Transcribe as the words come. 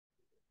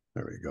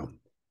There we go.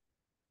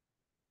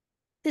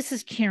 This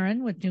is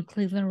Karen with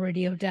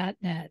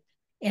NewClevelandRadio.net,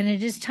 and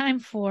it is time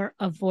for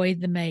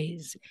Avoid the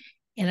Maze.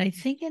 And I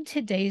think in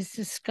today's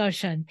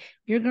discussion,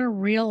 you're going to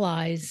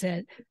realize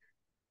that,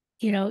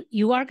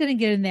 you are going to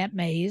get in that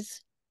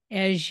maze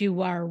as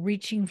you are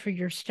reaching for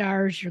your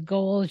stars, your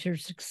goals, your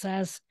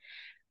success.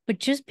 But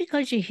just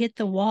because you hit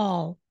the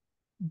wall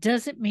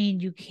doesn't mean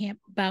you can't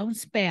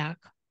bounce back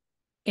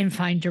and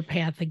find your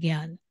path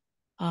again.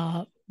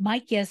 My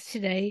guest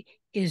today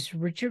is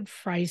Richard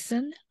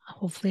Friesen.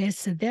 Hopefully I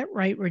said that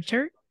right,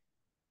 Richard.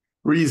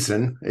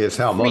 Friesen is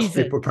how most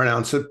Friesen. people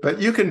pronounce it, but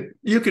you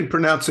can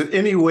pronounce it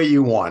any way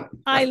you want.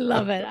 I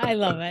love it. I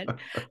love it.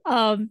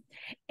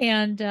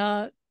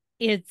 And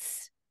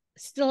it's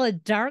still a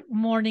dark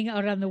morning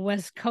out on the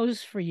West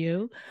Coast for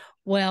you.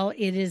 Well,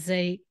 it is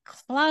a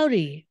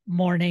cloudy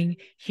morning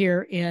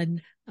here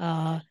in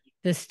the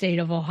state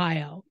of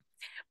Ohio.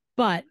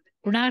 But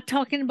we're not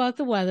talking about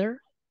the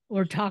weather.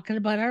 We're talking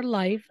about our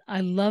life.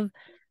 I love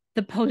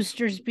the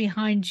posters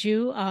behind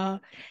you,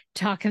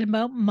 talking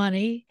about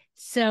money.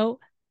 So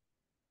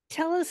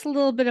tell us a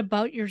little bit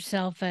about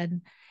yourself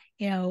and,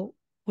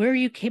 where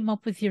you came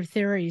up with your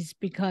theories,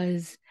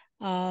 because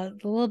the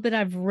little bit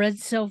I've read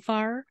so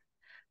far,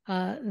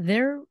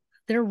 they're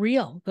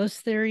real. Those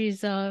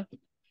theories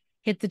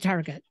hit the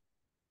target.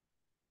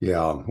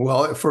 Yeah.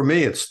 Well, for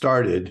me, it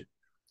started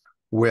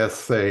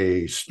with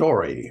a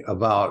story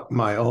about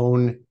my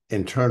own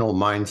internal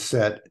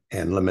mindset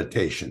and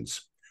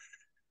limitations.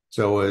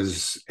 So it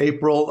was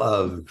April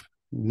of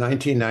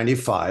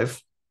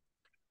 1995.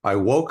 I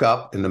woke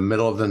up in the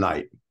middle of the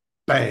night.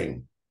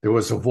 Bang, there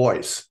was a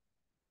voice.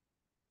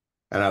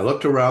 And I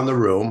looked around the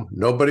room.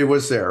 Nobody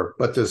was there,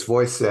 but this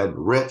voice said,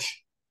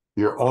 "Rich,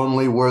 you're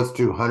only worth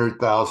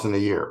 $200,000 a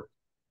year."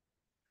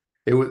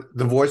 The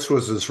voice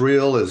was as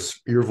real as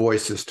your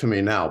voice is to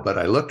me now, but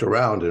I looked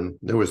around and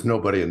there was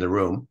nobody in the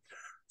room.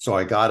 So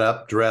I got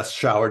up, dressed,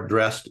 showered,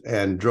 dressed,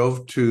 and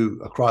drove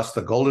across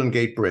the Golden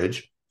Gate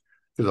Bridge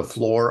to the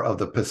floor of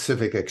the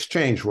Pacific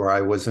Exchange, where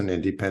I was an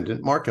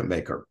independent market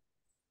maker.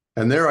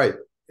 And there I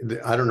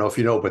don't know if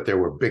you know, but there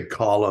were big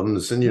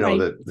columns and, Right.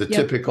 the Yep.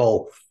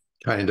 typical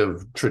kind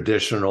of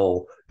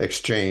traditional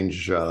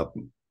exchange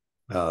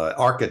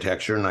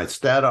architecture. And I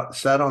sat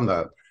on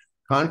the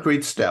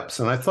concrete steps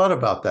and I thought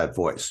about that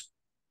voice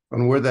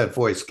and where that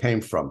voice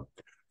came from.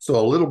 So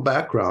a little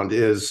background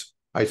is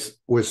I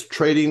was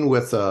trading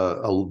with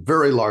a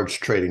very large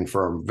trading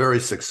firm, very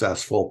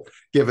successful,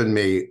 given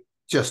me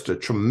just a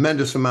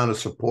tremendous amount of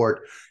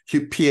support,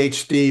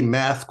 PhD,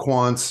 math,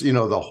 quants,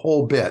 the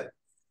whole bit.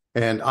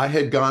 And I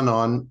had gone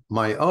on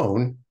my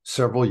own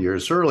several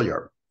years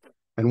earlier.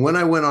 And when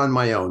I went on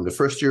my own, the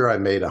first year I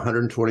made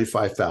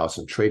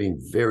 125,000 trading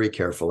very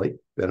carefully,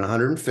 then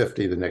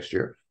 150 the next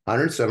year,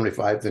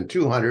 175, then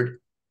 200,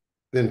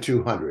 then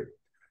 200.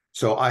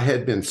 So I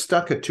had been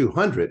stuck at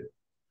 200,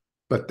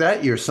 but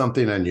that year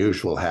something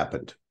unusual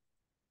happened.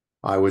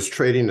 I was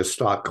trading a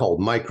stock called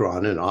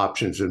Micron and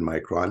options in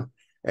Micron,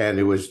 and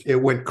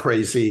it went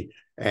crazy,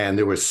 and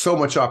there was so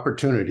much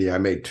opportunity. I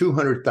made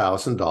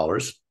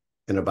 $200,000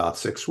 in about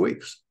 6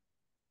 weeks.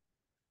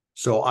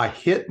 So I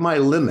hit my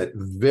limit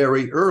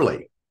very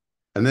early.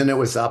 And then it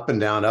was up and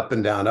down, up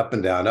and down, up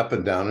and down, up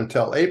and down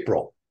until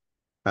April.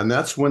 And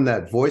that's when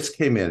that voice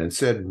came in and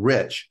said,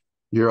 "Rich,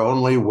 you're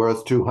only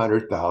worth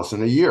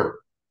 $200,000 a year."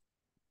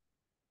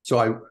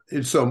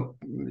 So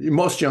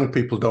most young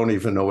people don't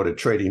even know what a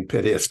trading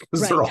pit is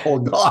because they're all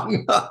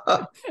gone.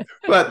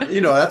 But,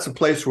 that's a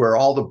place where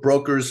all the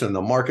brokers and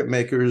the market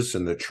makers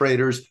and the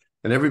traders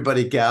and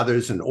everybody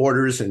gathers and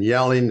orders and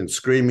yelling and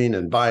screaming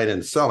and buying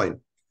and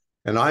selling.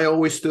 And I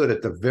always stood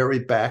at the very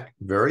back,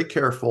 very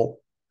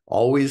careful,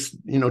 always,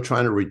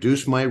 trying to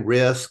reduce my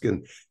risk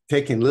and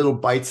taking little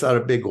bites out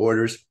of big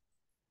orders.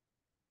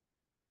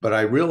 But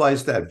I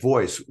realized that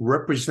voice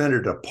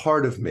represented a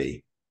part of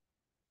me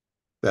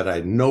that I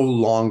no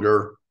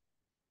longer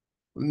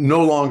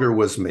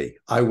was me.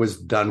 I was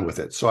done with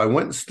it. So I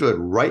went and stood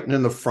right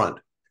in the front,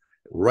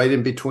 right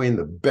in between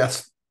the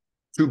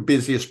two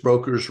busiest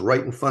brokers,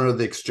 right in front of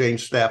the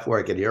exchange staff where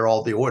I could hear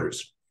all the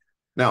orders.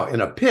 Now, in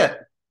a pit,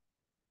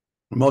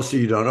 most of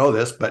you don't know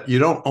this, but you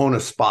don't own a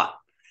spot.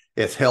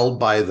 It's held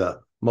by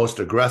the most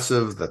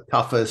aggressive, the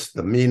toughest,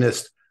 the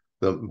meanest,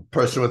 the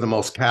person with the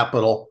most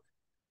capital.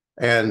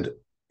 And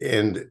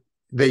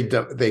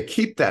they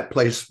keep that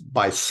place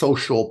by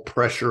social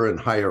pressure and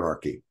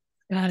hierarchy.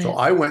 So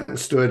I went and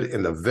stood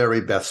in the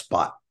very best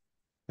spot.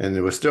 And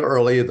it was still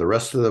early. The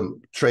rest of the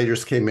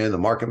traders came in, the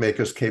market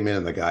makers came in,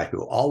 and the guy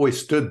who always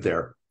stood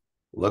there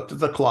looked at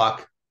the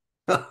clock,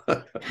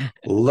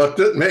 looked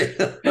at me,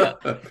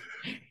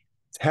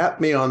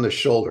 tapped me on the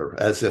shoulder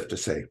as if to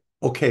say,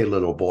 "Okay,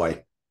 little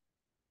boy,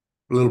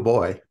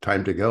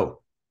 time to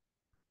go."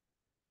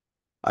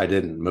 I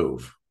didn't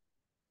move.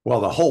 Well,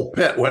 the whole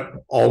pit went,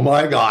 "Oh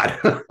my God."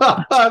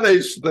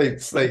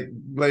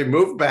 They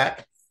moved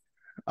back.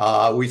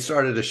 We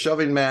started a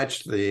shoving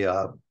match.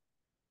 The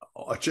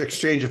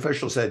exchange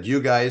official said,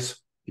 "You guys,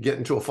 you get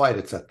into a fight,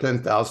 it's a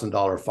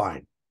 $10,000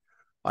 fine."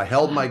 I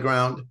held my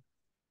ground.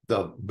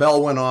 The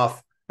bell went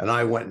off, and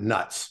I went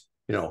nuts.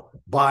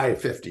 Buy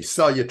 50,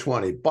 sell you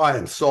 20, buy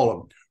and sold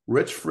them.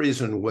 Rich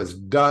Friesen was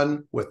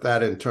done with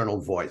that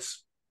internal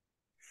voice.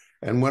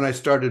 And when I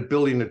started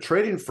building a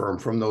trading firm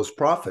from those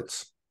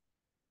profits,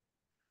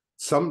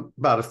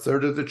 about a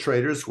third of the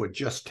traders would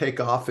just take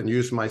off and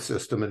use my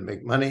system and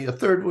make money. A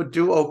third would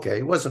do okay.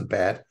 It wasn't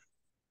bad.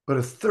 But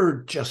a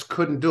third just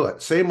couldn't do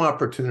it. Same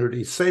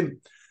opportunity,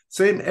 same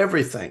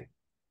everything.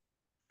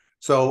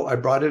 So I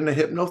brought in a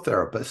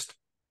hypnotherapist.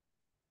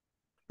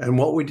 And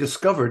what we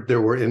discovered,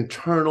 there were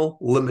internal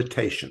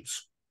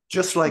limitations,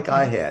 just like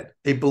I had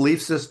a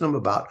belief system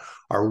about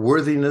our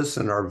worthiness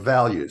and our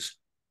values.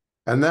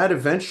 And that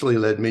eventually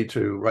led me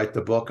to write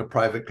the book, A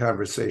Private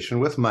Conversation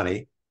with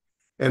Money,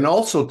 and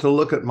also to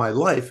look at my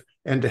life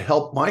and to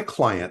help my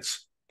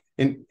clients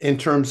in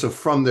terms of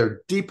from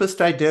their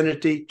deepest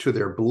identity to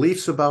their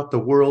beliefs about the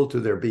world to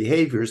their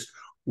behaviors,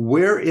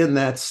 where in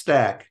that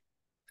stack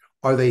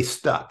are they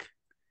stuck?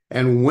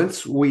 And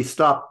once we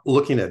stop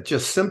looking at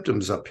just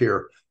symptoms up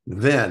here,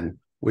 then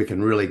we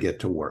can really get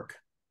to work.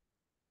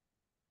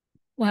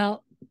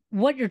 Well,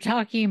 what you're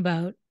talking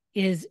about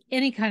is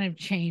any kind of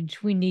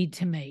change we need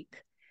to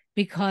make,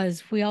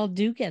 because we all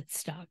do get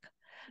stuck.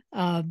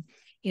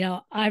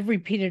 I've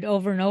repeated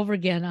over and over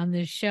again on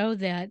this show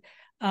that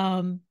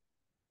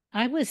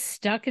I was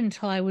stuck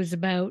until I was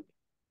about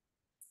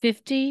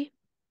 50.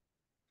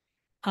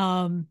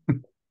 I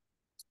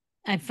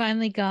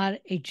finally got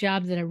a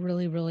job that I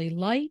really, really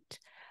liked.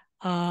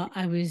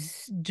 I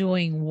was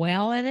doing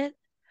well at it,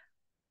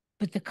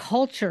 but the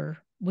culture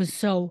was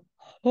so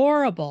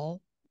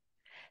horrible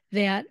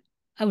that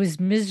I was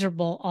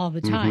miserable all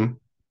the time. Mm-hmm.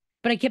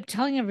 But I kept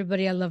telling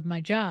everybody I loved my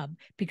job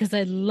because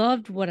I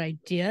loved what I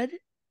did.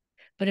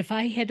 But if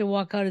I had to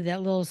walk out of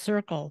that little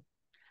circle,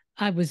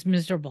 I was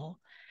miserable.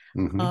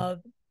 Mm-hmm.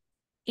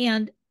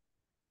 And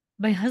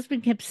my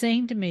husband kept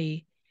saying to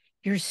me,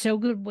 "You're so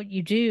good at what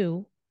you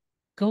do.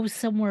 Go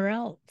somewhere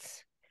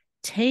else.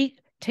 Take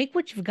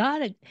what you've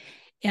got."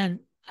 And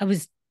I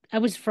was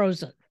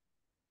frozen.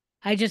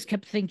 I just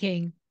kept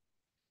thinking,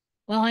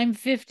 well, I'm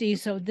 50,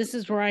 so this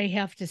is where I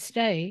have to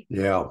stay.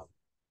 Yeah.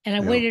 And I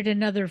waited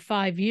another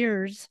 5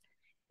 years.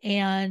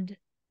 And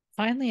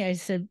finally I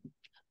said,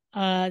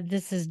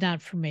 this is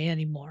not for me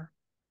anymore.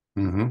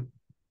 Mm-hmm.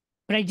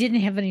 But I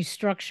didn't have any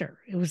structure.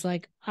 It was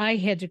like I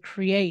had to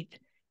create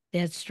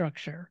that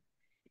structure.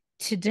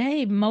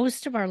 Today,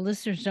 most of our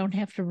listeners don't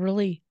have to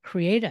really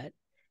create it,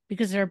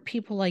 because there are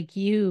people like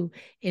you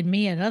and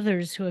me and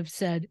others who have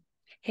said,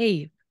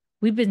 hey,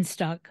 we've been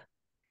stuck.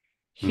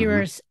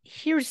 Here's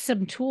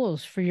some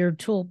tools for your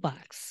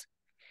toolbox.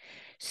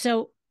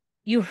 So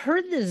you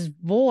heard this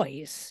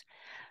voice,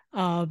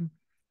 and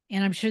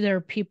I'm sure there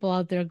are people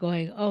out there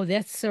going, oh,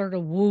 that's sort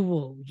of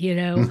woo-woo, but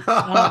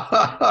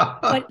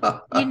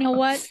you know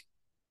what?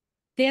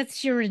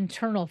 That's your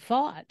internal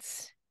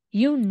thoughts.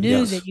 You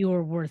knew that you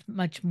were worth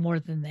much more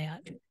than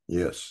that.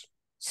 Yes.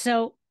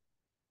 So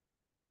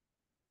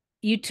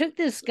you took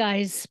this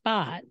guy's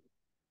spot,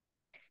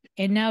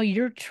 and now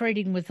you're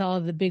trading with all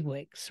of the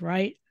bigwigs,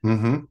 right?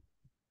 Mm-hmm.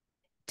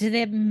 Did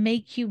that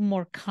make you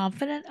more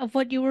confident of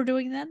what you were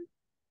doing then?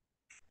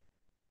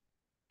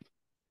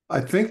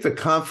 I think the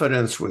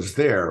confidence was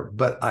there,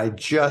 but I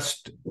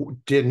just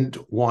didn't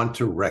want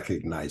to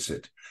recognize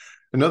it.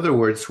 In other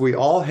words, we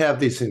all have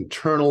these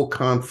internal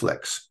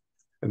conflicts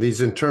and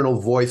these internal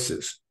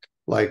voices.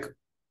 Like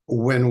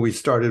when we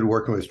started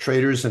working with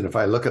traders, and if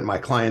I look at my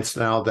clients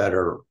now that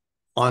are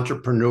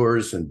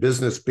entrepreneurs and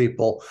business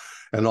people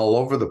and all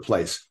over the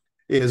place,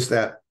 is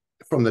that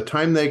from the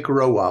time they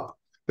grow up,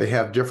 they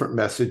have different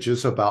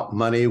messages about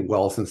money,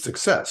 wealth, and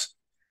success.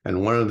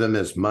 And one of them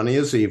is money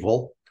is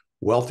evil.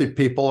 Wealthy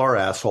people are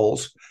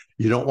assholes.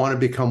 You don't want to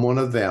become one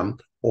of them.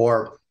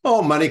 Or,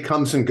 oh, money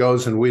comes and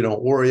goes and we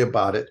don't worry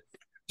about it.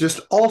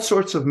 Just all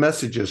sorts of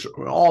messages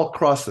all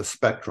across the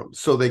spectrum.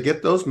 So they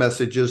get those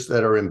messages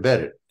that are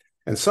embedded.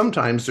 And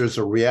sometimes there's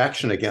a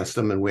reaction against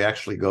them and we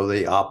actually go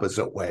the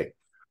opposite way.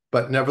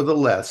 But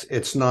nevertheless,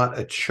 it's not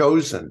a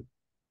chosen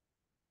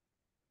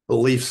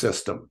belief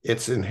system.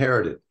 It's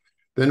inherited.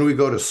 Then we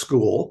go to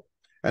school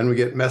and we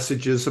get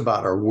messages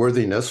about our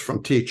worthiness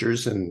from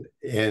teachers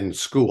in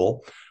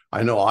school.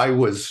 I know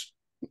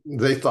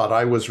they thought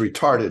I was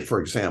retarded,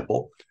 for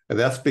example, and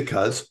that's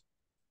because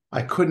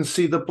I couldn't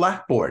see the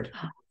blackboard.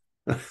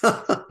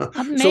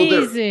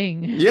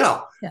 Amazing.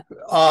 So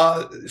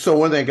so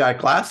when they got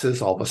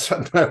glasses, all of a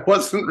sudden I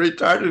wasn't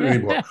retarded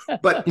anymore.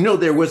 But,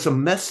 there was a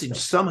message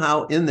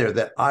somehow in there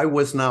that I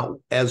was not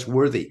as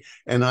worthy,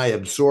 and I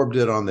absorbed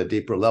it on the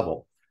deeper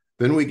level.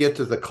 Then we get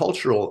to the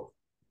cultural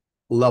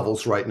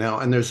levels right now,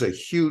 and there's a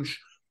huge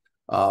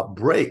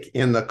break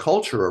in the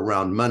culture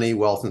around money,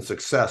 wealth, and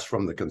success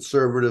from the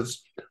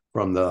conservatives,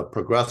 from the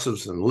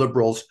progressives and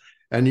liberals,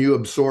 and you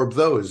absorb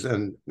those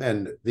and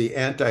the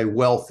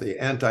anti-wealth, the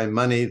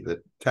anti-money,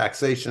 the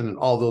taxation, and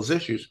all those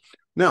issues.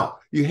 Now,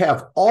 you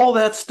have all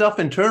that stuff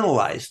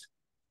internalized,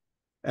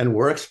 and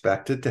we're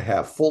expected to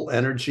have full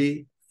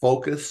energy,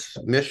 focus,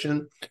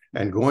 mission,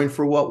 and going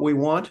for what we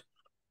want.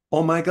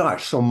 Oh my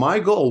gosh. So my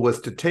goal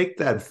was to take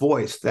that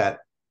voice that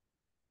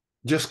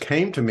just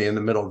came to me in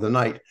the middle of the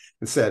night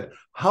and said,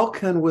 how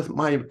can with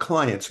my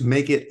clients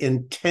make it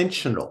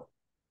intentional?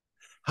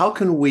 How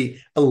can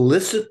we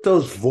elicit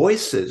those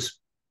voices,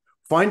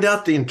 find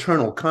out the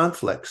internal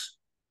conflicts,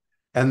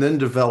 and then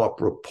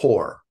develop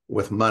rapport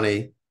with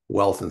money,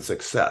 wealth, and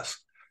success?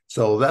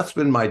 So that's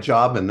been my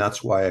job, and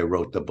that's why I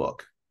wrote the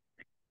book.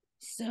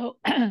 So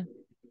how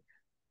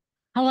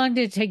long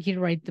did it take you to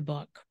write the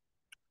book?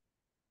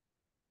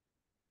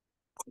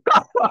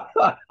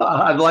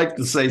 I'd like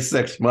to say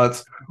 6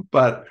 months,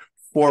 but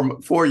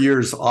 4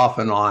 years off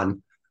and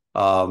on.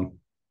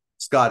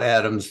 Scott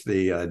Adams,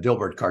 the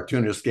Dilbert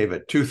cartoonist, gave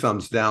it 2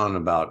 thumbs down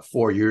about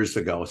 4 years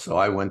ago. So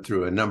I went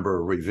through a number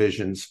of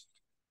revisions,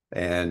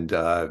 and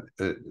now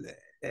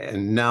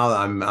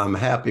I'm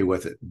happy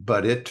with it.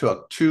 But it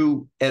took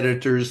 2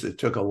 editors. It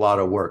took a lot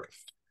of work,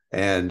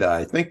 and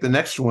I think the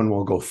next one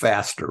will go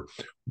faster.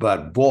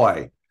 But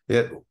boy,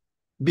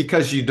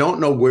 because you don't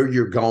know where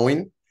you're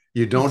going.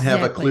 You don't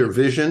have a clear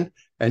vision,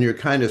 and you're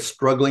kind of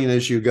struggling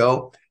as you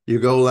go. You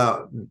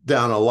go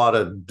down a lot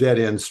of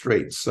dead-end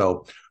streets.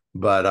 So,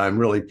 but I'm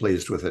really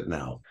pleased with it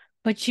now.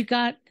 But you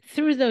got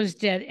through those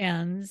dead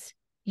ends.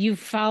 You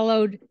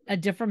followed a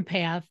different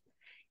path,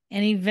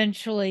 and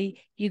eventually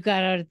you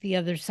got out at the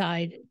other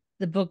side.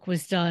 The book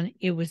was done.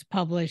 It was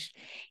published,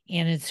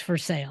 and it's for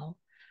sale.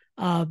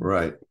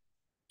 Right.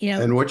 You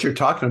know, and what you're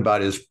talking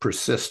about is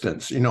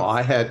persistence.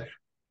 I had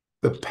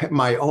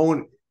my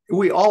own.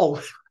 We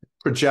all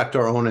project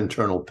our own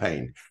internal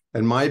pain.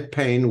 And my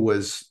pain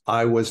was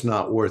I was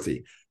not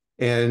worthy.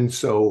 And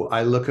so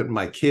I look at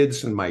my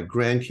kids and my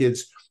grandkids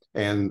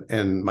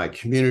and my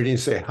community and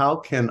say, how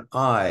can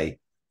I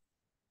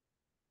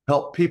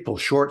help people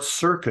short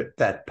circuit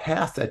that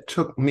path that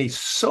took me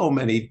so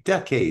many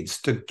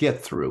decades to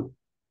get through?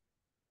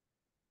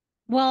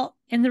 Well,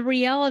 and the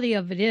reality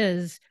of it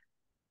is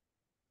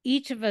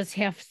each of us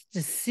has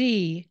to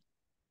see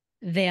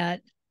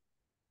that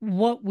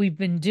what we've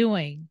been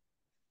doing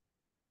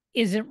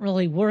isn't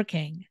really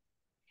working,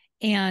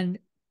 and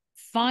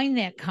find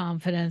that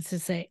confidence to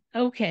say,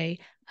 okay,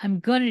 I'm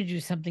going to do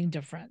something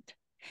different.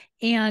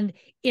 And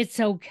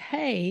it's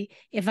okay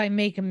if I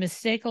make a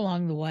mistake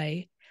along the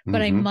way,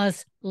 but I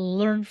must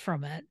learn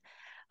from it.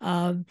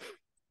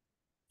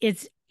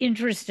 It's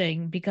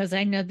interesting because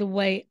I know the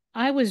way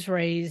I was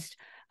raised.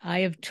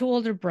 I have 2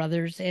 older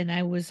brothers, and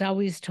I was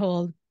always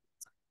told,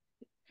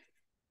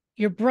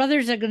 your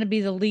brothers are going to be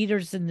the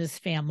leaders in this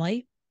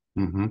family.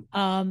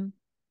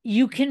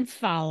 You can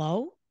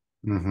follow,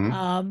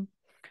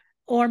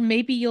 or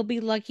maybe you'll be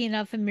lucky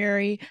enough and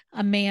marry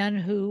a man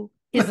who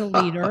is a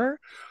leader.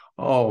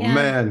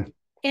 Man.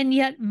 And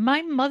yet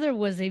my mother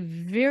was a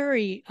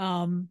very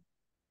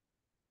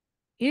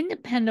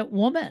independent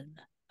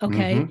woman.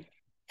 Okay. And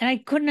I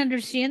couldn't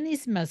understand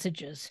these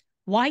messages.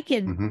 Why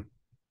can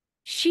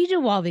she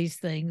do all these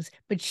things,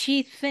 but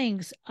she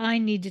thinks I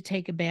need to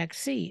take a back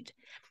seat?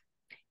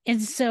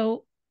 And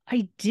so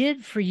I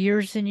did for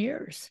years and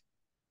years.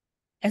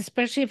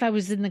 Especially if I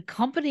was in the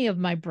company of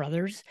my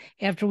brothers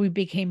after we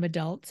became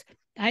adults,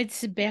 I'd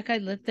sit back,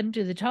 I'd let them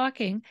do the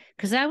talking,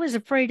 because I was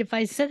afraid if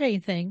I said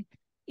anything,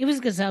 it was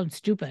going to sound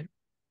stupid.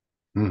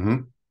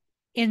 And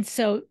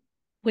so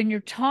when you're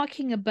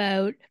talking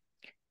about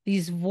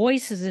these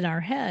voices in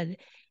our head,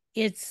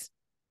 it's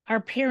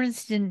our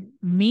parents didn't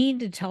mean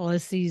to tell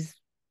us these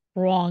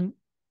wrong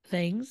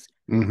things,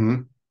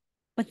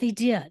 but they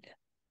did.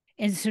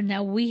 And so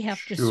now we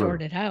have to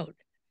sort it out.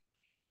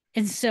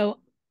 And so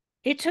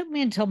it took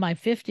me until my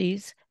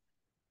 50s,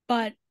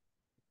 but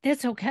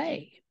that's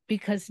okay,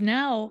 because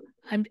now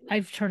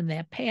I've turned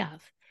that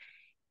path.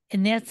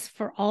 And that's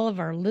for all of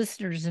our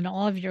listeners and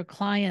all of your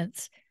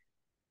clients.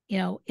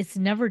 It's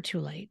never too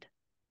late.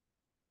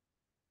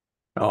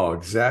 Oh,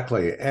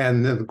 exactly.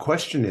 And then the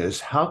question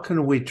is, how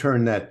can we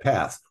turn that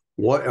path?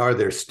 What are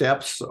there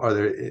steps? Are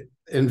there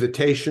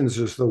invitations?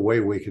 Is the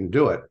way we can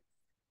do it?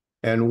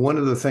 And one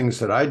of the things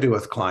that I do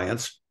with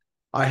clients,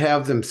 I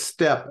have them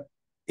step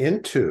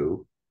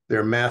into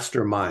their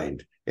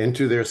mastermind,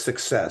 into their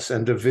success,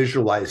 and to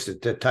visualize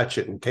it, to touch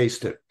it and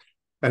taste it.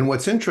 And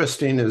what's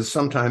interesting is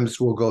sometimes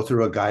we'll go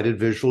through a guided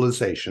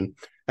visualization,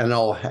 and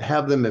I'll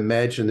have them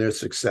imagine their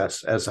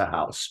success as a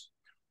house.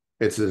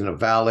 It's in a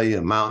valley,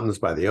 in mountains,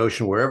 by the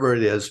ocean, wherever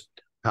it is,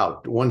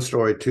 how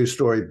 1-story,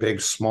 2-story, big,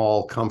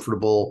 small,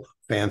 comfortable,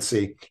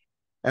 fancy.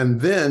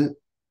 And then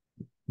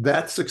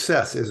that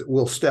success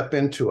we'll step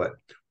into it.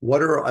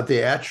 What are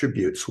the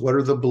attributes? What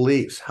are the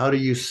beliefs? How do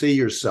you see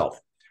yourself?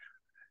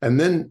 And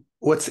then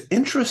what's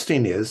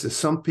interesting is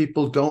some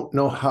people don't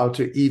know how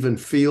to even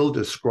feel,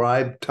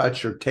 describe,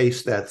 touch, or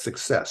taste that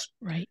success.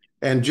 Right.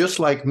 And just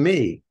like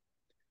me,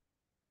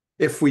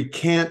 if we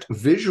can't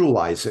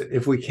visualize it,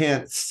 if we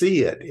can't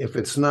see it, if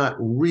it's not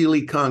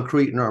really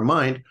concrete in our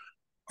mind,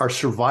 our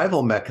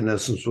survival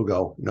mechanisms will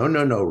go, no,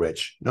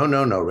 Rich. No,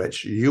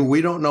 Rich.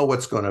 We don't know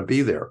what's going to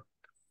be there.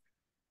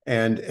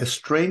 And as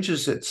strange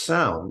as it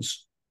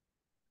sounds,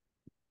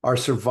 our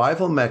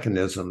survival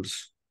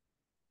mechanisms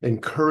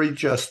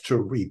encourage us to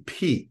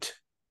repeat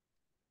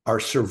our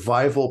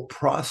survival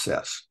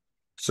process.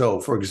 So,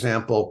 for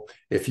example,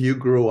 if you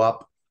grew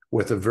up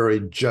with a very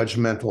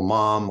judgmental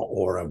mom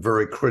or a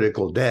very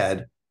critical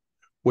dad,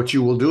 what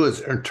you will do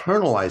is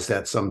internalize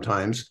that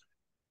sometimes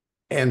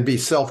and be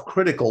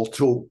self-critical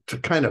to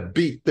kind of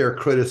beat their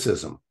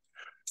criticism.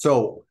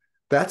 So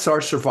that's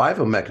our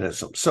survival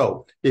mechanism.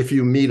 So if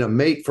you meet a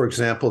mate, for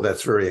example,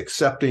 that's very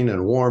accepting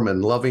and warm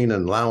and loving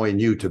and allowing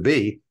you to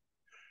be,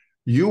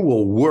 you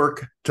will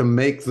work to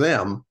make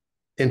them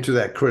into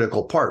that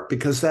critical part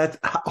because that's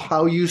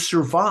how you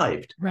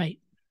survived. Right.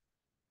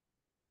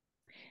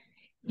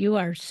 You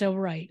are so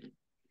right.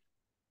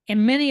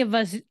 And many of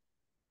us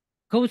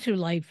go through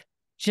life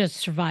just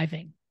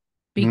surviving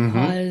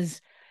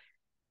because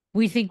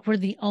we think we're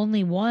the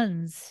only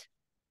ones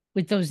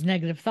with those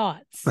negative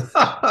thoughts.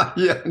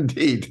 Yeah,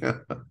 indeed.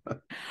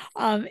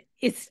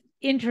 It's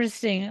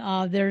interesting.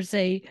 There's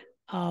a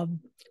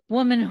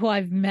woman who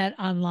I've met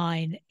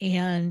online,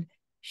 and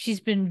she's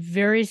been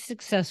very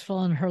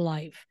successful in her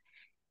life,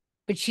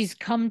 but she's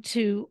come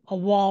to a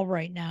wall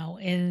right now,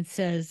 and it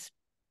says,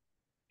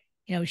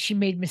 you know, she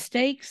made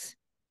mistakes,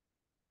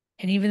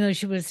 and even though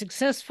she was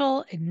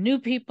successful and knew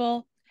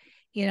people,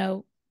 you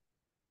know,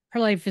 her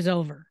life is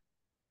over.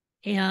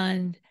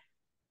 And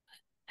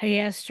I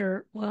asked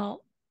her,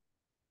 well,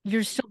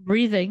 you're still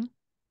breathing,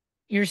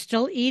 you're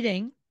still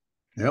eating,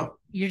 Yeah.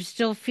 you're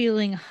still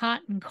feeling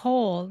hot and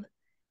cold.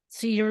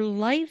 So your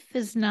life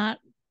is not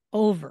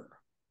over.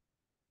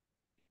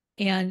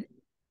 And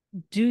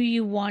do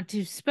you want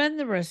to spend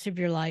the rest of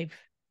your life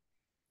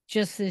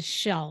just this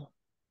shell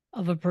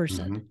of a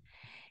person?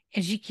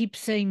 And she keeps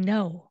saying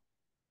no,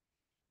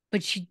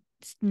 but she's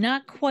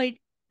not quite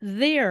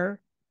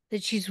there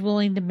that she's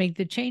willing to make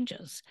the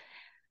changes.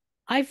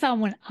 I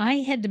found when I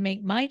had to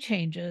make my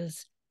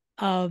changes,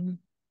 I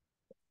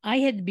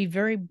had to be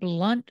very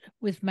blunt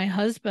with my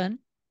husband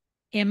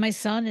and my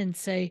son and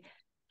say,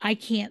 I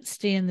can't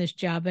stay in this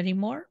job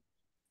anymore.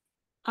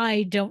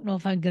 I don't know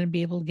if I'm going to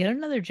be able to get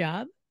another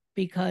job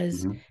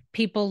because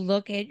people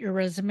look at your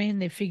resume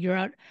and they figure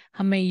out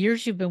how many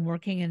years you've been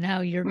working and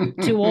now you're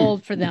too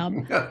old for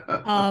them.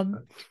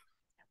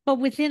 But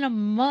within a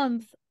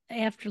month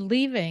after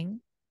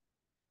leaving,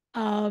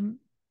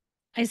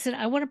 I said,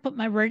 I want to put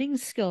my writing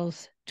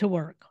skills to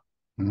work.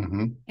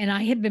 And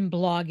I had been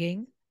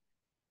blogging,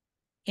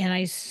 and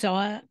I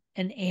saw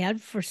an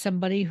ad for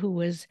somebody who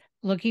was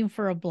looking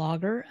for a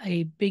blogger,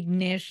 a big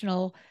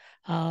national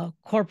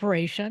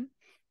corporation.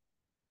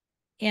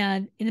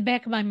 And in the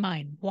back of my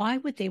mind, why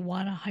would they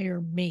want to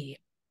hire me?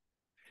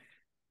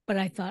 But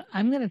I thought,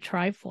 I'm going to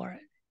try for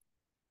it.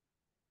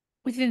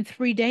 Within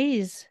 3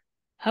 days,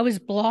 I was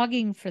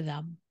blogging for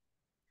them.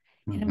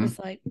 And it was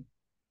like,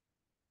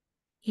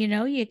 you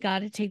know, you got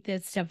to take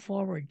that step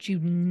forward. You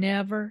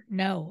never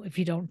know if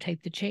you don't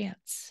take the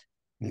chance.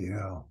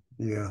 Yeah.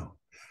 Yeah.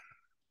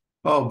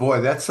 Oh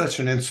boy, that's such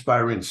an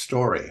inspiring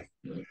story.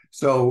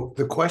 So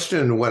the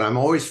question, what I'm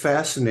always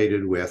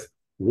fascinated with,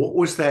 what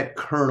was that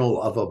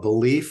kernel of a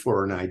belief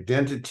or an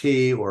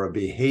identity or a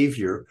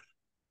behavior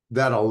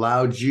that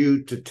allowed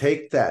you to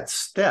take that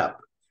step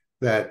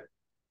that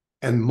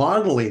and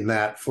modeling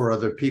that for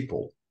other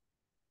people?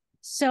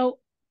 So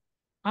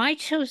I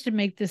chose to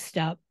make this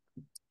step.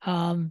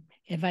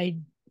 If I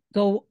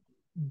go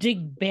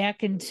dig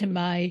back into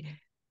my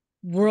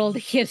world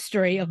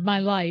history of my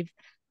life,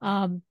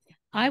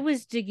 I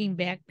was digging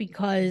back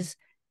because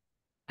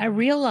I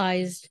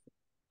realized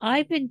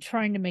I've been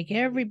trying to make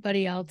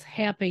everybody else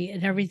happy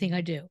in everything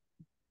I do.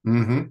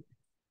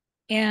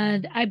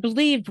 And I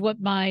believed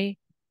what my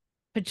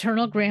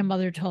paternal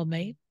grandmother told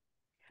me.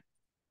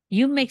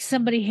 You make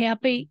somebody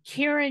happy,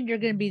 Karen, you're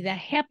going to be the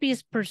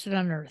happiest person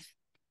on earth.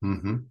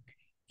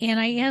 And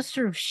I asked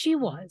her if she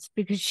was,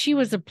 because she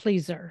was a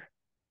pleaser.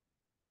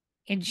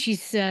 And she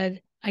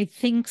said, I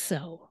think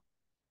so.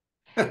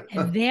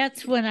 And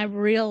that's when I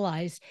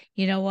realized,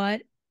 you know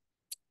what?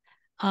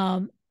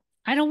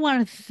 I don't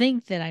want to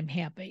think that I'm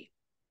happy.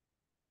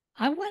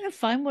 I want to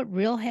find what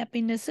real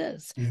happiness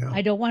is. Yeah.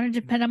 I don't want to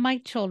depend on my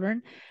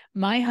children,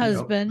 my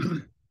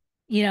husband,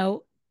 you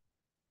know,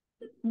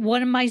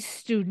 one of my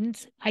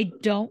students. I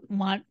don't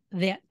want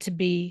that to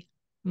be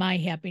my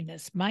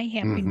happiness. My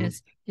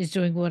happiness is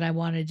doing what I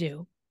want to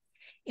do.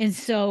 And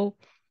so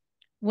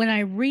when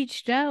I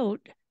reached out,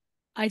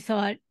 I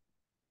thought,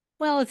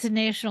 well, it's a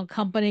national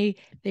company.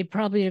 They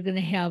probably are going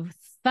to have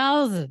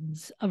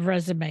thousands of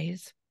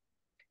resumes.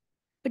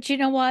 But you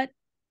know what?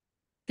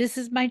 This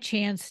is my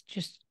chance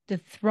just to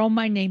throw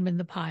my name in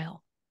the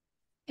pile.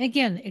 And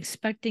again,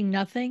 expecting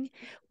nothing,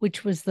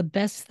 which was the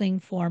best thing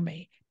for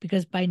me,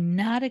 because by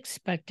not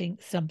expecting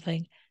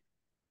something,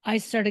 I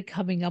started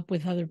coming up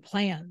with other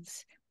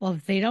plans. Well,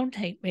 if they don't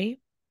take me,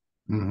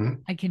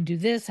 I can do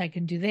this, I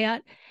can do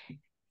that.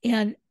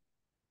 And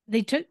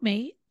they took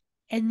me.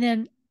 And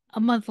then a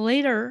month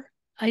later,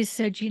 I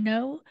said, you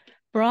know,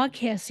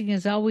 broadcasting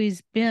has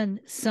always been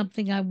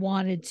something I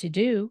wanted to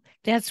do.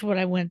 That's what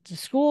I went to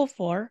school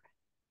for.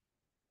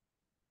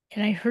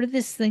 And I heard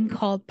this thing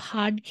called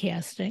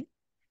podcasting.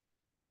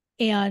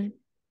 And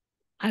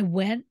I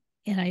went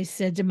and I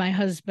said to my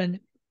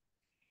husband,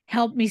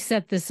 help me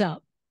set this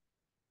up.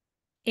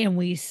 And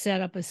we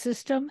set up a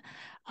system.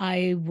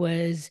 I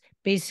was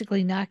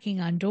basically knocking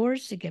on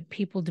doors to get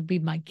people to be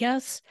my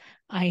guests.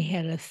 I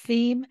had a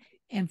theme,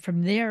 and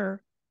from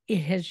there, it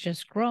has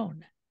just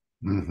grown.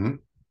 Mm-hmm.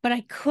 But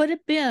I could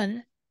have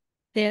been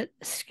that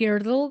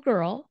scared little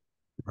girl,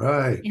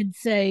 Right. and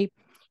say,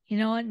 you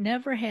know, I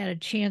never had a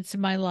chance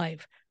in my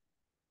life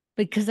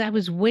because I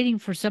was waiting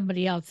for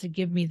somebody else to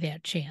give me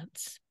that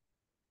chance.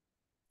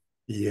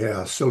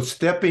 Yeah. So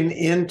stepping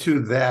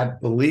into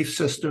that belief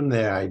system,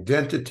 their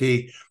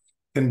identity,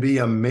 can be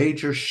a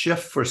major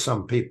shift for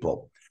some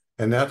people.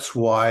 And that's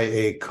why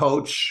a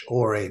coach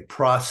or a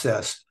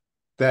process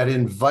that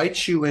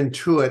invites you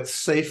into it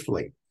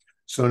safely.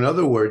 So, in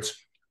other words,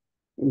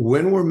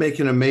 when we're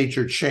making a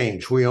major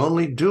change, we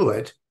only do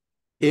it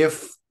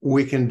if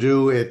we can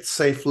do it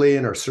safely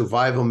and our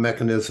survival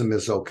mechanism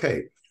is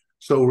okay.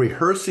 So,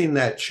 rehearsing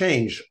that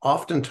change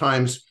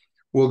oftentimes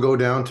will go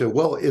down to,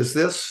 well, is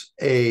this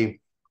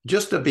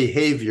just a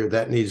behavior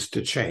that needs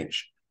to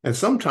change? And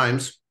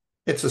sometimes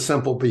it's a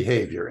simple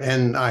behavior,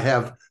 and I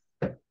have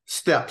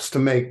steps to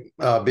make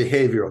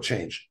behavioral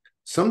change.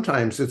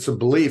 Sometimes it's a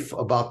belief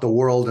about the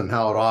world and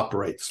how it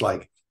operates,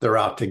 like they're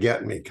out to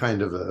get me,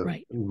 kind of a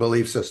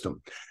belief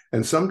system.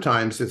 And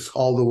sometimes it's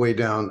all the way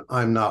down,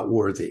 I'm not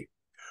worthy.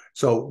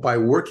 So by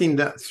working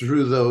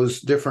through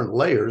those different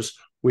layers,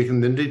 we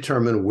can then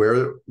determine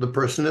where the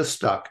person is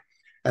stuck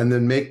and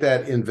then make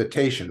that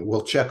invitation.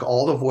 We'll check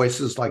all the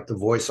voices, like the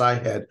voice I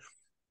had,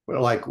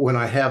 like when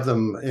I have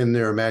them in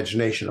their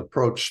imagination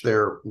approach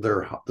their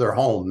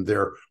home,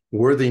 their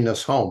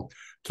worthiness home,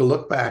 to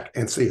look back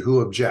and see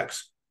who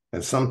objects.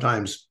 And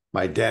sometimes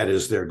my dad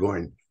is there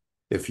going,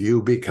 if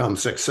you become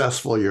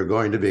successful, you're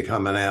going to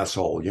become an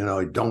asshole. You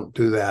know, don't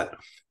do that.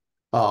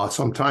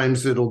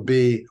 Sometimes it'll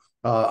be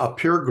a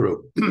peer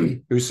group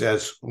who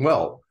says,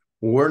 well,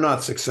 we're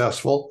not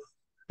successful.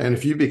 And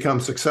if you become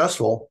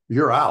successful,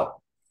 you're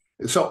out.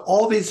 So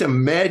all these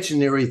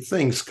imaginary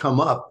things come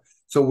up.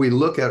 So we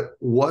look at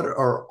what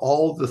are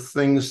all the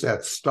things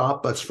that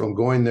stop us from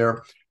going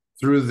there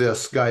through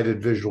this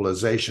guided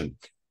visualization.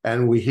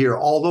 And we hear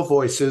all the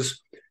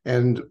voices.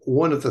 And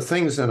one of the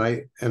things, and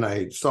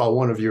I saw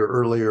one of your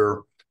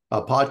earlier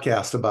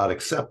podcasts about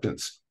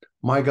acceptance.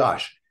 My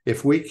gosh,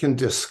 if we can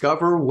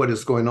discover what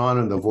is going on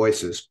in the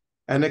voices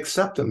and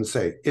accept them and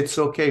say, it's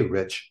okay,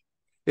 Rich.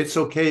 It's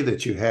okay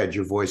that you had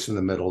your voice in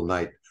the middle of the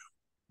night.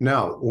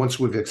 Now, once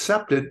we've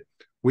accepted,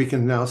 we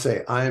can now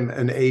say, I'm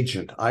an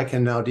agent. I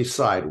can now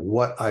decide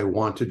what I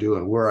want to do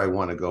and where I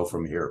want to go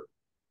from here.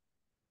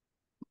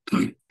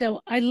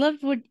 So I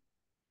loved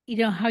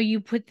how you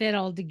put that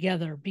all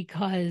together,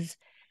 because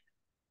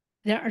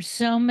there are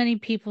so many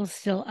people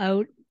still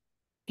out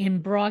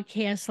in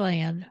broadcast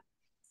land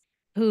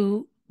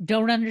who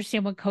don't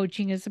understand what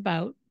coaching is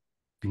about.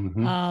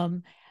 Mm-hmm.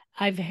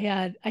 I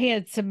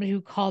had somebody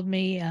who called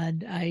me,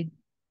 and I,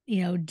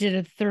 did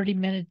a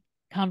 30-minute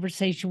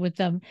conversation with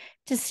them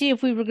to see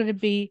if we were going to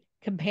be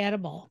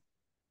compatible.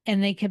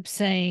 And they kept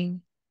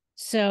saying,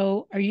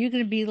 so are you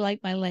going to be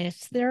like my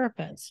last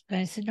therapist? And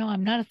I said, no,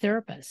 I'm not a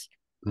therapist.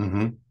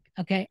 Mm-hmm.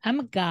 Okay.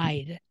 I'm a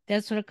guide.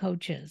 That's what a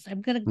coach is.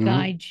 I'm going to Mm-hmm.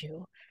 guide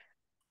you.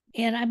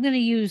 And I'm going to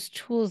use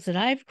tools that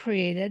I've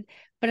created,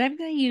 but I'm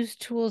going to use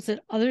tools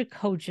that other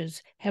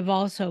coaches have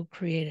also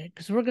created,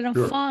 because we're going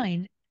to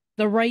find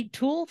the right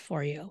tool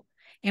for you.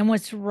 And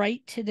what's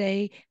right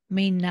today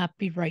may not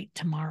be right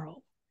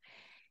tomorrow.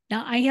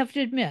 Now, I have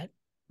to admit,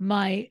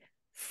 my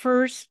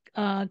first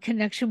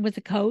connection with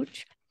a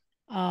coach,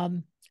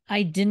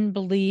 I didn't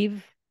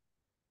believe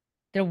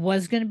there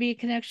was going to be a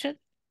connection.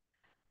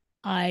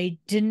 I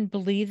didn't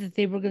believe that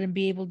they were going to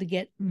be able to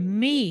get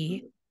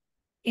me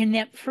in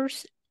that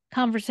first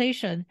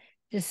conversation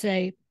to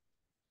say,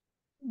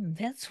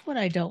 that's what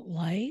I don't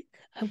like.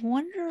 I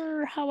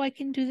wonder how I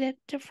can do that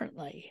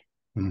differently.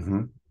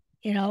 Mm-hmm.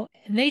 And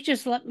they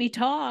just let me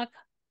talk,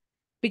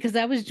 because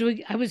I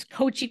was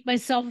coaching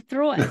myself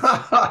through it.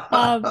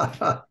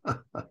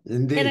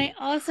 Indeed. And I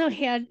also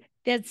had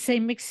that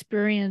same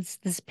experience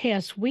this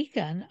past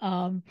weekend.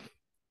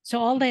 So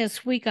all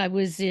last week I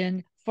was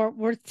in Fort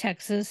Worth,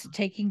 Texas,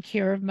 taking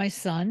care of my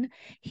son.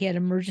 He had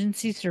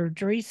emergency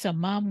surgery. So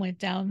Mom went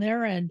down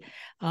there and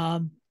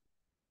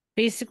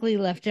basically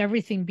left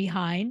everything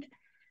behind.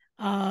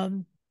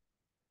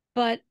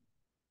 But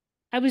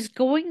I was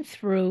going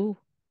through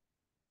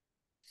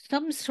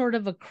some sort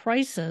of a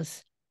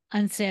crisis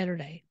on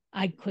Saturday.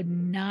 I could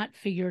not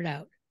figure it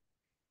out.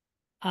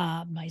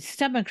 My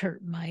stomach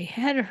hurt, my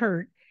head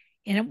hurt,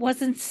 and it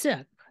wasn't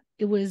sick.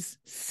 It was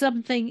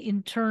something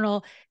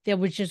internal that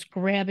was just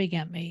grabbing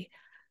at me.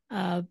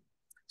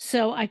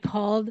 So I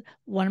called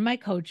one of my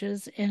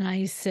coaches and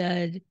I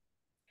said,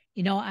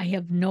 I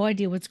have no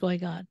idea what's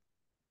going on,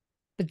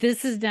 but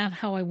this is not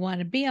how I want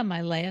to be on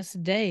my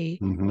last day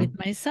with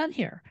my son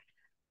here.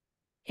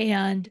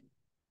 And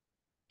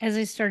as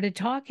I started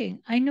talking,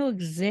 I knew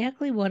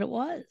exactly what it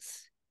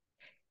was.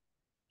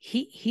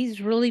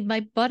 He's really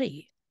my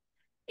buddy.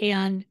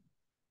 And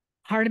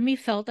part of me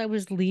felt I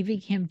was leaving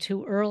him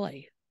too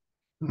early.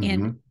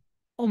 And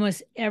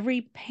almost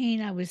every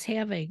pain I was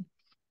having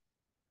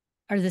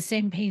are the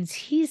same pains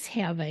he's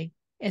having,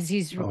 as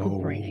he's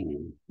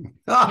recuperating.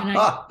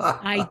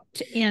 Oh.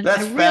 And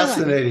That's I realized,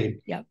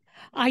 fascinating. yep,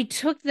 I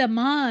took them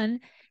on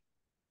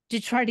to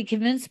try to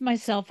convince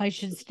myself I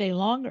should stay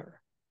longer.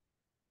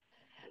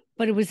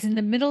 But it was in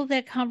the middle of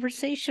that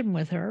conversation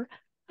with her,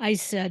 I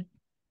said,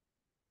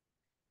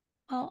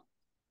 well,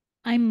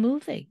 I'm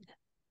moving.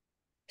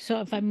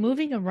 So if I'm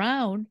moving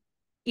around,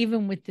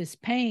 even with this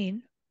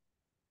pain,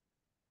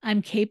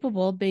 I'm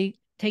capable of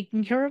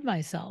taking care of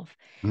myself.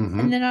 Mm-hmm.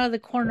 And then out of the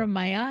corner of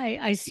my eye,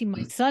 I see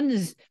my son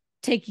is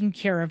taking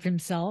care of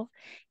himself.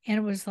 And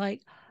it was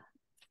like,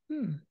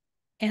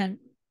 and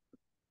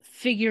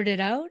figured it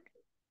out,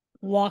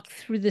 walked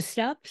through the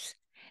steps,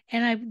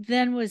 and I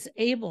then was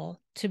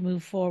able to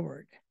move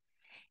forward.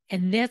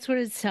 And that's what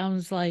it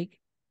sounds like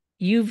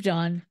you've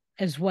done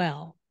as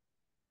well.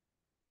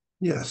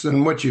 Yes.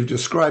 And what you've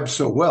described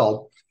so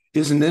well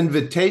is an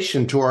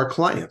invitation to our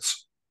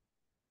clients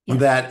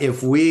that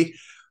if we,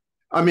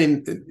 I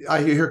mean,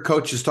 I hear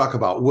coaches talk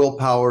about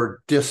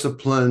willpower,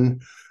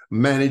 discipline,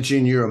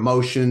 managing your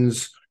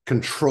emotions,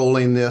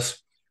 controlling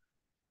this.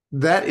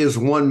 That is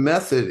one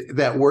method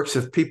that works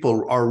if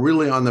people are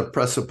really on the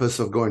precipice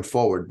of going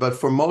forward. But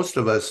for most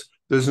of us,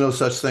 there's no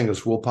such thing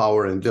as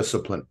willpower and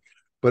discipline.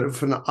 But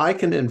if I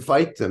can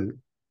invite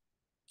them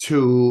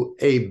to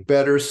a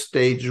better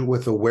stage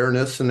with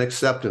awareness and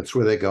acceptance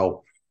where they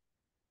go,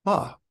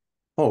 oh,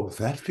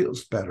 that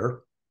feels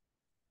better.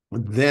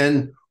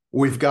 Then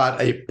we've got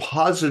a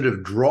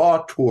positive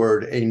draw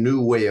toward a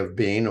new way of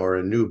being or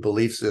a new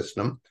belief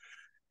system.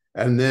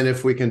 And then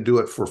if we can do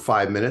it for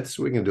 5 minutes,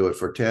 we can do it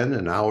for 10,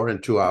 an hour,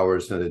 and 2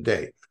 hours in a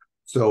day.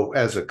 So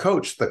as a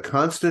coach, the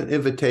constant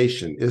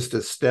invitation is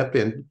to step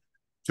in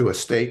to a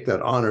state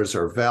that honors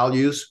our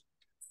values,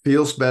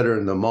 feels better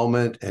in the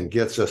moment, and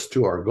gets us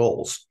to our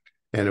goals.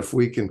 And if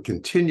we can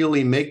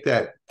continually make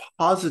that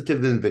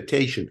positive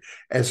invitation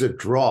as a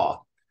draw,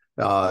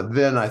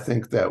 then I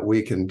think that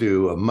we can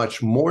do a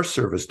much more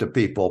service to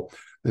people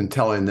than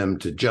telling them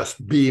to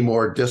just be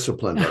more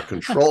disciplined or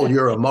control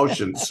your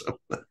emotions.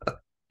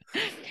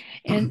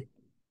 And,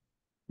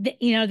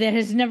 that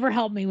has never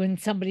helped me when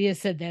somebody has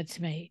said that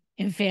to me.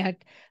 In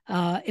fact,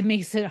 it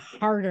makes it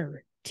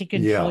harder to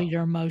control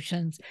your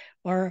emotions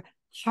or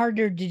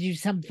harder to do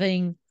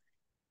something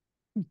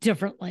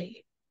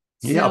differently.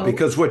 Yeah,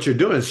 because what you're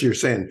doing is you're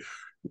saying,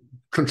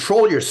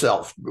 control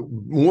yourself,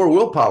 more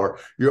willpower.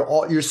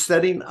 You're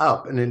setting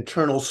up an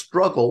internal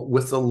struggle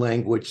with the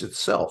language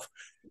itself.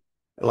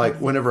 Like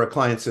whenever a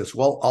client says,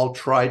 well, I'll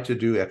try to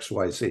do X,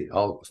 Y, Z,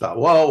 I'll stop.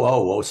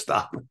 Whoa,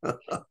 stop.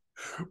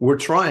 We're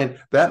trying.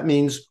 That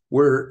means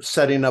we're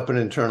setting up an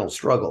internal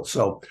struggle.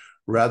 So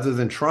rather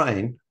than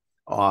trying,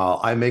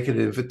 I make an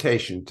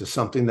invitation to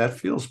something that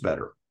feels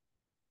better.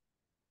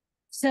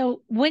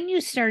 So when you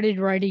started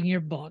writing your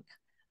book,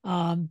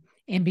 and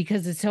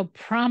because it's so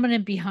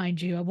prominent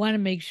behind you, I want to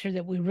make sure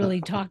that we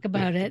really talk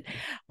about it.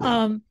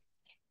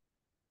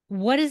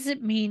 What does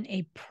it mean,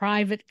 a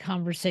private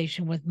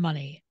conversation with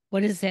money?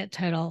 What is that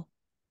title?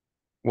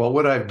 Well,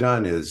 what I've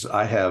done is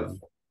I've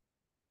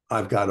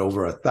got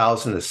over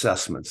 1,000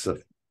 assessments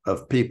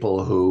of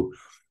people who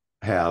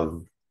have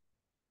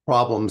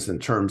problems in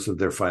terms of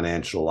their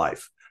financial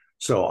life.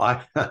 So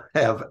I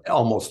have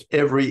almost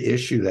every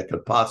issue that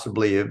could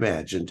possibly be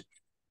imagined.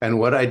 And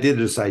what I did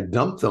is I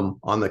dumped them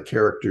on the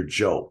character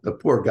Joe, the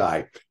poor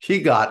guy. He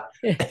got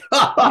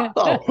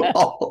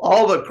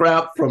all the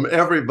crap from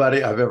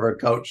everybody I've ever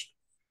coached.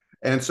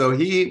 And so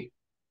he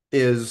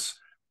is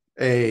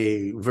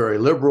a very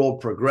liberal,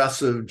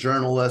 progressive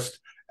journalist,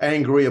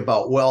 angry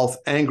about wealth,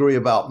 angry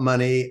about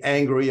money,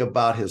 angry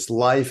about his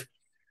life.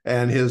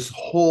 And his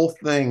whole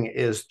thing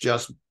is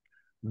just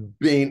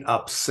being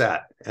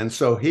upset. And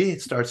so he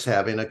starts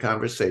having a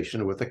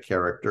conversation with a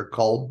character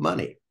called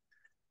Money.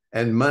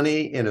 And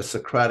Money, in a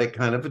Socratic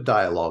kind of a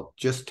dialogue,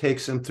 just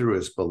takes him through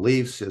his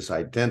beliefs, his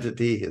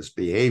identity, his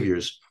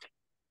behaviors.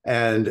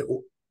 And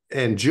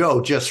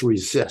Joe just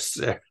resists.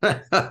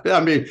 I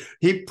mean,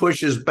 he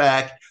pushes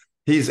back.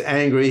 He's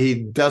angry.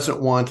 He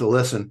doesn't want to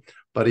listen.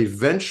 But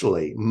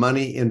eventually,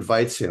 Money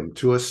invites him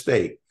to a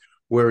state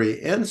where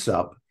he ends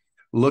up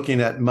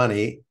looking at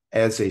money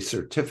as a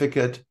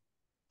certificate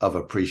of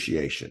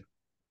appreciation.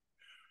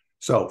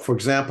 So, for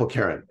example,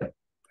 Karen,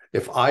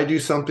 if I do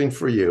something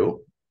for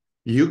you,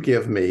 you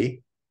give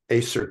me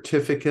a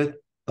certificate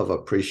of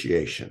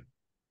appreciation.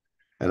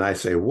 And I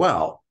say,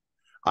 well,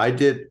 I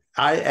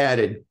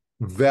added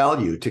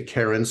value to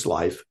Karen's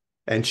life,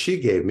 and she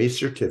gave me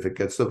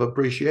certificates of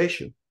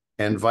appreciation,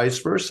 and vice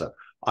versa.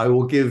 I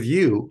will give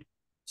you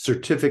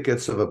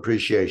certificates of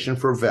appreciation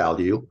for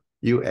value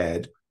you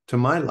add to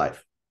my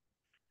life.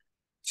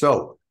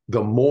 So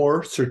the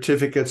more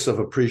certificates of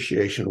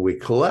appreciation we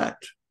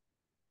collect,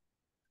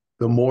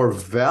 the more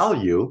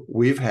value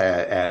we've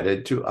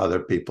added to other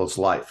people's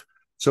life.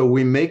 So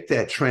we make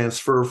that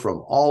transfer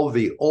from all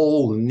the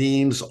old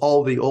names,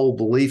 all the old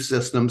belief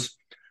systems,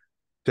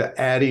 to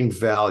adding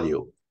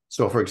value.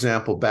 So, for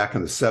example, back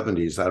in the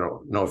 70s, I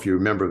don't know if you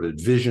remember, the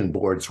vision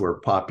boards were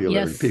popular,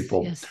 and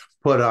people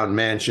put on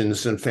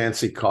mansions and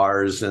fancy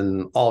cars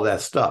and all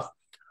that stuff.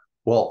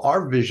 Well,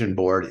 our vision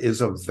board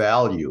is a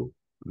value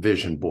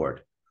vision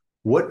board.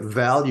 What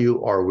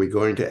value are we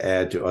going to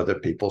add to other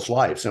people's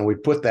lives? And we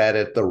put that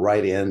at the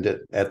right end,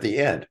 at the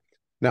end.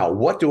 Now,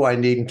 what do I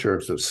need in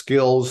terms of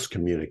skills,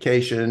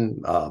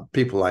 communication,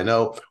 people I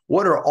know?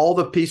 What are all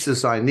the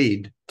pieces I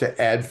need to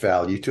add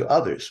value to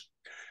others?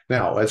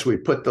 Now, as we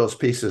put those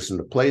pieces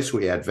into place,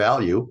 we add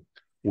value,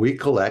 we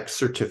collect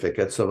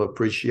certificates of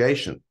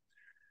appreciation.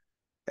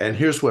 And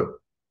here's what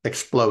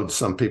explodes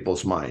some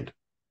people's mind.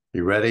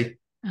 You ready?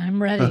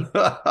 I'm ready.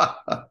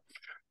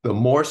 The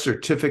more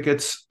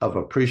certificates of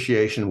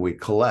appreciation we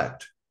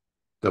collect,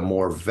 the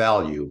more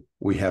value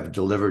we have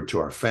delivered to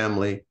our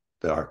family,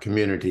 to our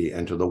community,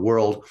 and to the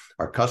world,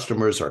 our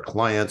customers, our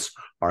clients,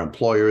 our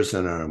employers,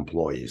 and our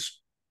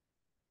employees.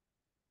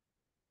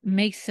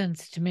 Makes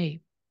sense to me,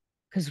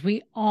 because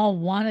we all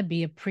want to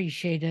be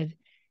appreciated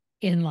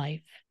in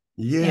life.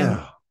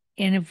 Yeah.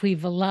 And if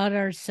we've allowed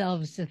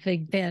ourselves to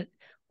think that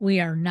we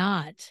are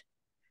not,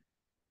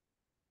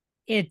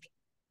 it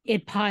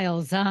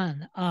piles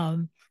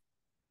on.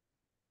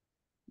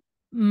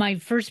 My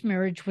first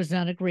marriage was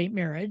not a great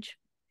marriage.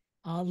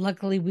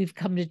 Luckily, we've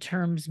come to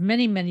terms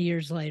many, many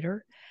years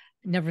later.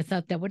 Never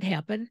thought that would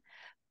happen.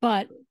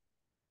 But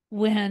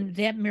when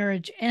that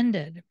marriage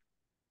ended,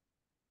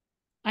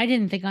 I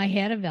didn't think I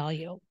had a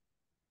value.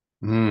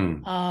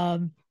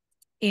 And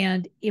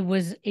it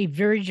was a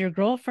very dear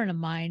girlfriend of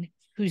mine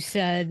who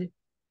said,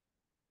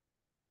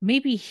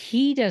 maybe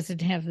he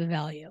doesn't have the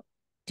value.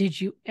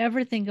 Did you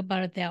ever think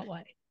about it that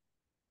way?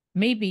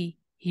 Maybe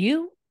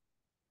you're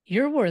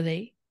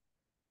worthy.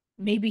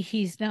 Maybe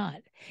he's not.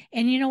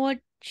 And you know what?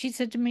 She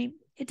said to me,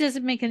 it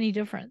doesn't make any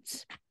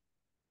difference.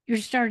 You're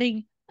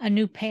starting a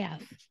new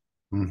path.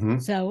 Mm-hmm.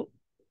 So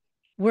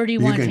where do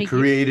you want to take it? You can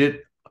create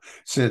it.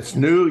 Since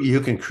new,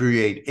 you can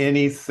create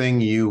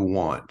anything you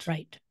want.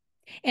 Right.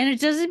 And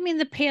it doesn't mean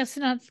the past's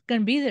not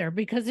going to be there,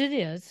 because it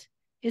is.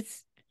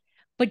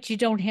 But you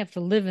don't have to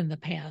live in the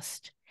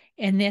past.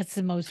 And that's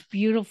the most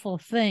beautiful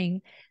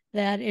thing,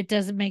 that it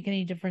doesn't make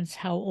any difference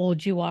how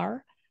old you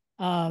are.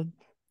 I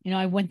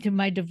went through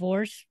my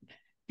divorce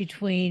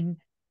between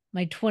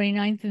my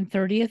 29th and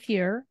 30th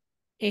year.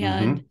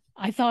 And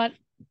I thought,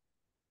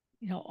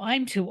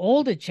 I'm too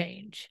old to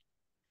change.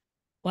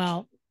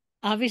 Well,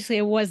 obviously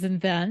I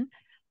wasn't then.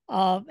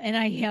 And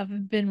I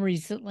haven't been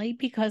recently,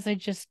 because I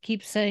just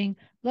keep saying,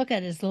 look,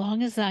 as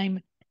long as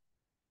I'm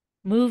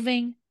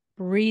moving,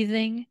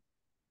 breathing,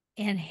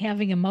 and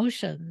having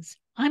emotions,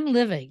 I'm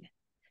living.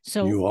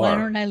 So why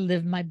don't I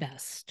live my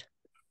best?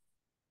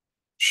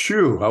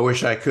 Shoo, I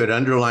wish I could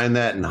underline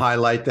that and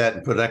highlight that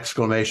and put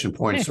exclamation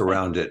points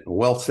around it.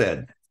 Well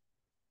said.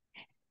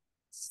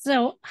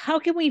 So how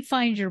can we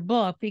find your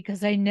book?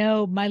 Because I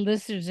know my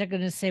listeners are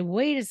going to say,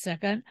 wait a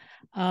second,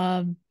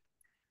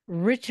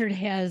 Richard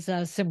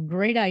has some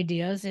great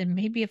ideas. And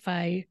maybe if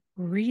I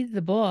read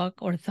the book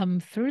or thumb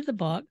through the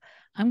book,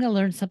 I'm going to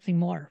learn something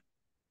more.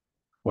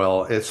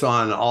 Well, it's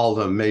on all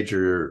the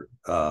major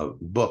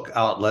book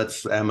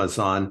outlets,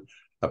 Amazon,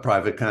 A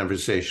Private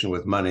Conversation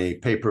with Money,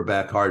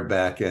 paperback,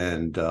 hardback,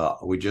 and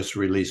we just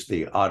released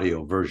the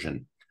audio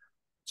version.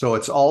 So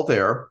it's all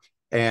there.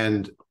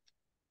 And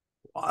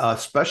a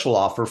special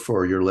offer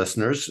for your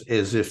listeners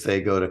is if they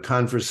go to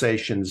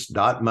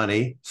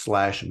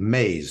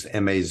conversations.money/maze,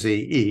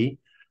 M-A-Z-E,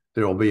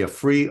 there will be a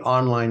free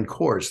online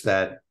course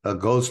that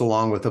goes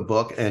along with the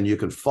book, and you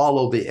can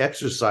follow the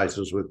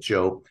exercises with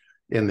Joe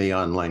in the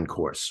online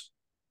course.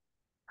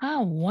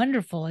 How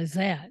wonderful is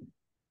that?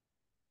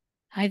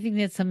 I think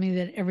that's something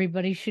that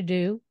everybody should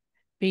do,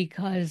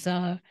 because,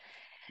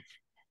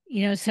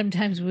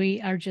 sometimes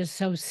we are just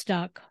so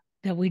stuck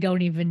that we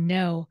don't even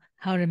know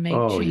how to make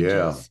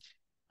changes.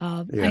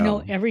 I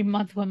know every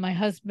month when my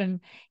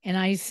husband and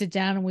I sit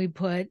down and we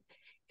put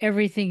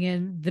everything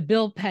in the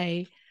bill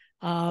pay,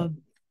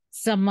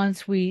 some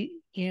months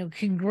we,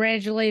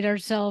 congratulate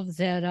ourselves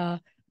that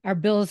our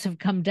bills have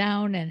come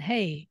down, and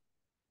hey,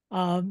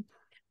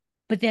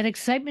 but that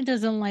excitement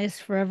doesn't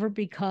last forever,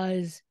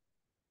 because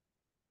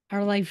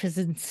our life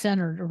isn't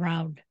centered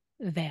around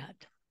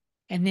that.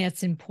 And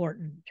that's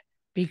important,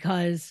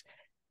 because,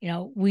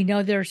 we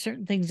know there are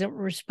certain things that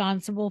we're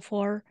responsible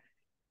for,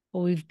 but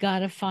we've got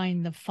to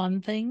find the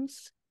fun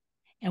things,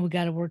 and we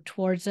got to work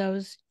towards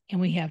those,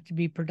 and we have to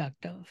be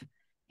productive.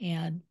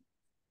 And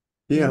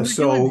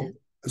so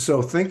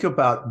think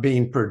about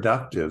being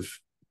productive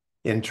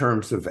in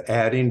terms of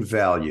adding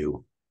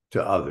value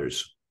to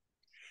others.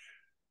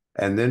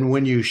 And then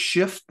when you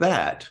shift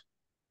that,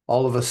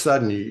 all of a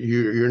sudden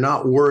you're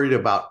not worried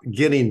about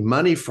getting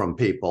money from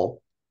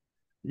people.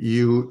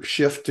 You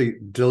shift to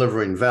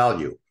delivering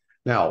value.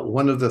 Now,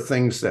 one of the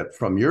things that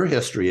from your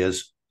history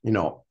is,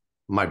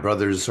 my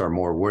brothers are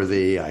more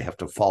worthy. I have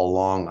to follow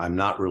along. I'm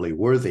not really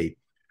worthy.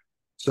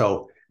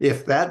 So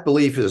if that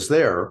belief is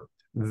there,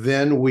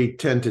 then we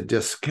tend to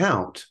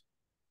discount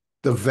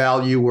the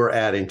value we're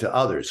adding to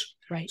others.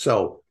 Right.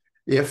 So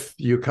if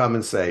you come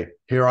and say,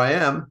 here I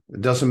am,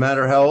 it doesn't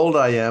matter how old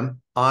I am,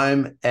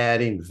 I'm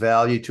adding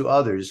value to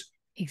others.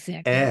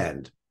 Exactly.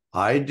 And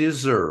I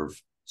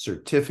deserve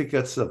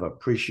certificates of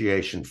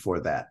appreciation for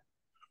that.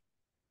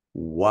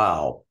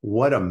 Wow,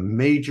 what a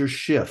major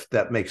shift.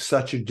 That makes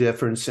such a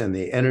difference in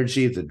the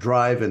energy, the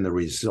drive, and the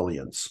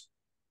resilience.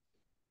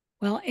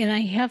 Well, and I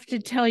have to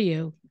tell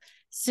you,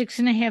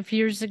 6.5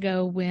 years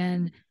ago,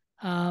 when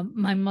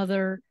my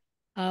mother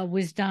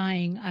was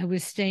dying, I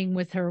was staying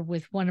with her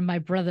with one of my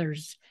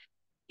brothers.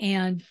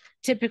 And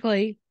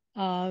typically,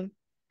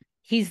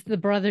 he's the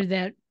brother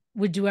that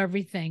would do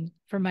everything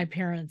for my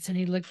parents. And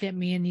he looked at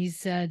me and he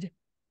said,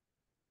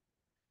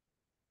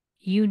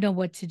 "You know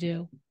what to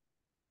do.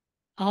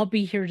 I'll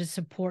be here to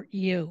support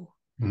you."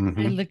 I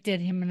looked at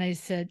him and I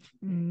said,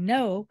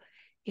 "No,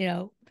 you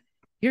know,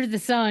 you're the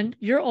son,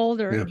 you're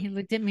older." Yeah. And he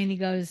looked at me and he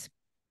goes,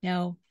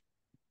 "No,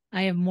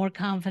 I have more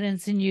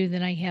confidence in you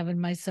than I have in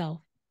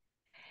myself."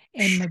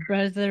 And my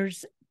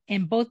brothers,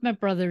 and both my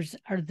brothers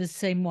are the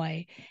same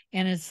way.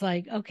 And it's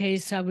like, okay,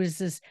 so I was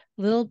this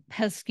little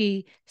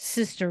pesky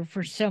sister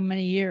for so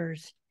many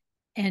years.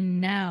 And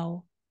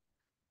now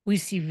we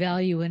see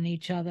value in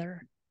each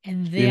other.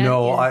 And You that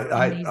know, is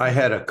I amazing.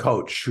 had a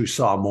coach who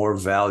saw more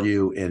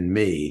value in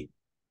me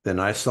than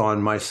I saw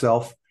in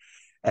myself.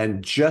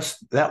 And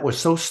just that was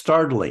so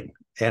startling.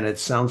 And it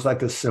sounds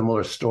like a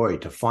similar story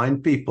to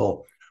find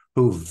people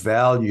who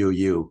value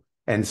you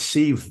and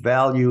see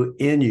value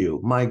in you.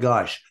 My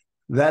gosh,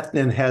 that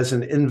then has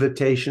an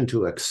invitation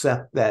to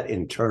accept that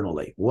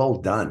internally. Well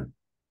done.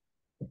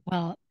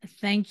 Well,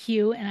 thank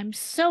you. And I'm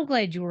so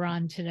glad you were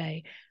on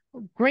today.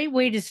 Great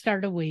way to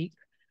start a week.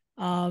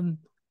 Um,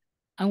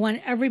 I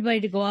want everybody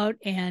to go out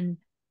and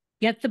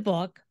get the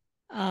book.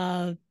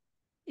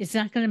 It's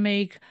not going to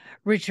make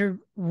Richard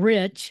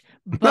rich,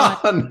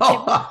 but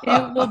No.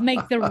 it will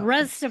make the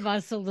rest of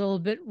us a little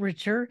bit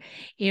richer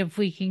if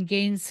we can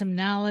gain some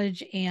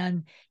knowledge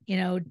and,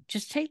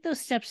 just take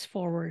those steps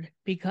forward,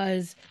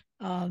 because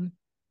none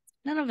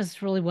of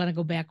us really want to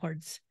go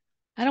backwards.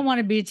 I don't want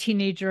to be a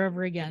teenager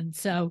ever again.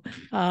 So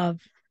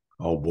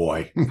Oh,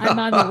 boy. I'm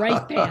on the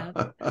right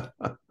path.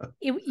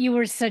 You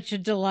were such a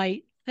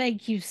delight.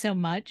 Thank you so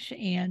much.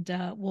 And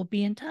we'll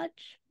be in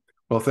touch.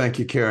 Well, thank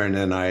you, Karen.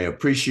 And I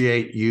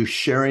appreciate you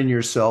sharing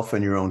yourself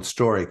and your own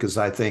story, because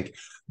I think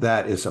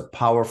that is a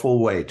powerful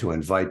way to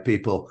invite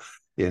people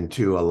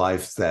into a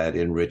life that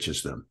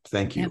enriches them.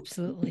 Thank you.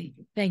 Absolutely.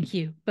 Thank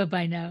you.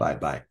 Bye-bye now.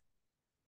 Bye-bye.